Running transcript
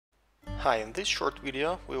Hi, in this short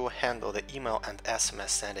video we will handle the email and SMS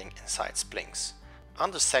sending inside SPLYNX.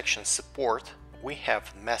 Under section support we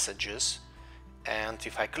have messages, and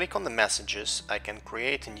if I click on the messages I can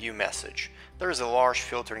create a new message. There is a large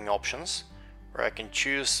filtering options where I can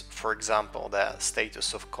choose, for example, the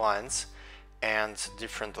status of clients and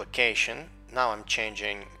different location. Now I'm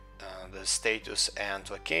changing the status and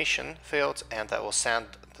location fields, and I will send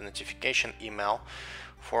the notification email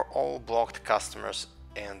for all blocked customers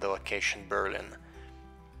in the location Berlin.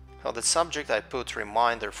 So the subject I put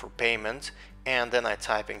reminder for payment, and then I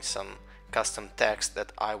type in some custom text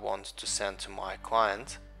that I want to send to my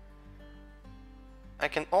client. I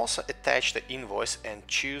can also attach the invoice and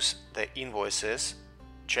choose the invoices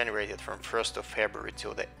generated from 1st of February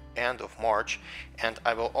till the end of March, and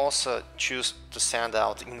I will also choose to send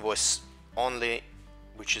out invoice only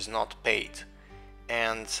which is not paid.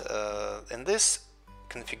 And in this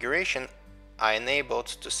configuration I enabled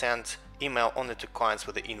to send email only to clients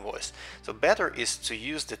with the invoice. So better is to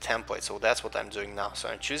use the template, so that's what I'm doing now. So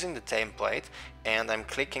I'm choosing the template and I'm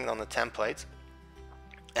clicking on the template,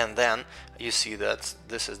 and then you see that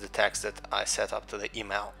this is the text that I set up to the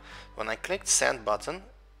email. When I click send button,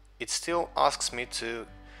 it still asks me to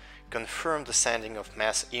confirm the sending of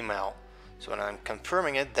mass email. So when I'm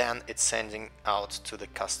confirming it, then it's sending out to the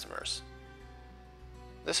customers.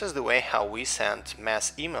 This is the way how we send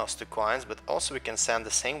mass emails to clients, but also we can send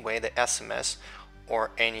the same way the SMS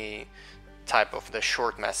or any type of the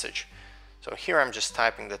short message. So here I'm just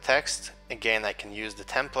typing the text. Again, I can use the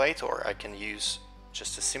template or I can use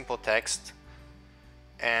just a simple text,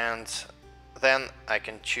 and then I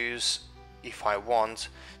can choose if I want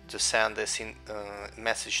to send this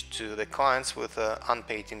message to the clients with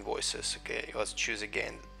unpaid invoices. Okay, let's choose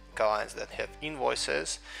again clients that have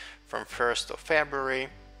invoices from 1st of February.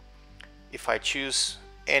 If I choose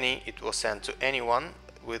any, it will send to anyone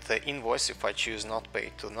with the invoice. If I choose not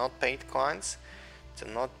paid, to not paid clients, to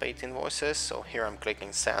not paid invoices. So here I'm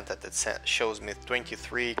clicking send, and it shows me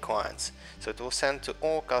 23 clients. So it will send to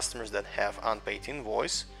all customers that have unpaid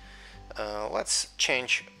invoice. Let's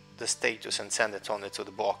change the status and send it only to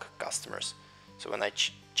the block customers. So when I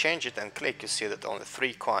change it and click, you see that only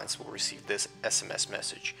 3 clients will receive this SMS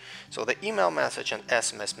message. So the email message and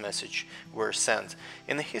SMS message were sent.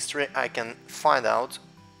 In the history I can find out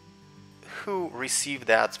who received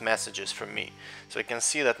that messages from me. So you can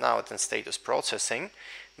see that now it's in status processing,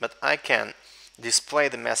 but I can display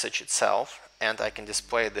the message itself and I can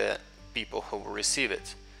display the people who will receive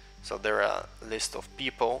it. So there are a list of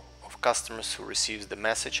people, of customers who receives the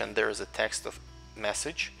message, and there is a text of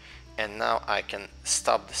message. And now I can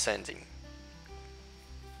stop the sending.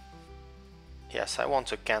 Yes, I want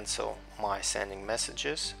to cancel my sending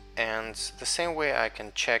messages, and the same way I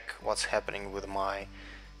can check what's happening with my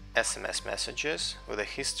SMS messages with a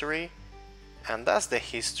history, and that's the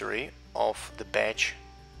history of the batch.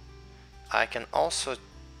 I can also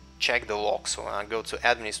check the logs. So when I go to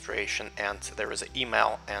administration, and there is an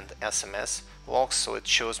email and SMS logs, so it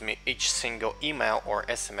shows me each single email or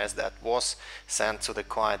SMS that was sent to the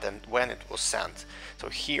client and when it was sent. So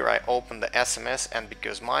here I open the SMS, and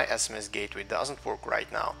because my SMS gateway doesn't work right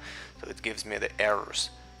now, so it gives me the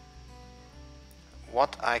errors.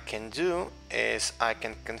 What I can do is I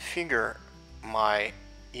can configure my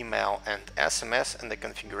email and SMS in the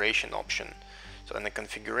configuration option. So in the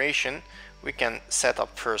configuration we can set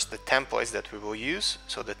up first the templates that we will use.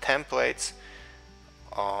 So the templates,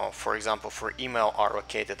 for example, for email are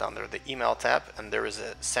located under the email tab, and there is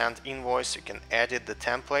a send invoice. You can edit the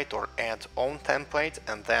template or add own template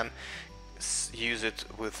and then use it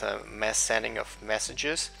with a mass sending of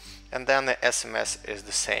messages. And then the SMS is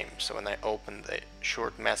the same. So when I open the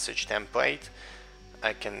short message template,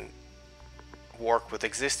 I can work with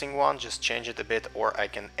existing one, just change it a bit, or I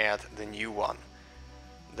can add the new one.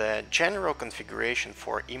 The general configuration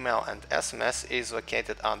for email and SMS is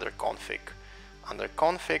located under config. Under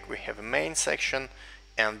config we have a main section,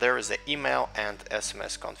 and there is the email and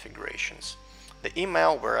SMS configurations. The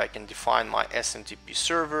email, where I can define my SMTP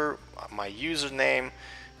server, my username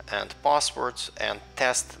and passwords, and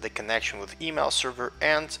test the connection with email server,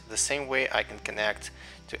 and the same way I can connect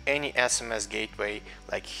to any SMS gateway,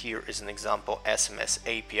 like here is an example SMS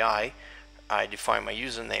API. I define my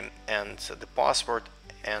username and the password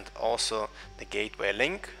and also the gateway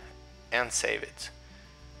link and save it.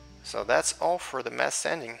 So that's all for the mass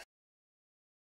sending.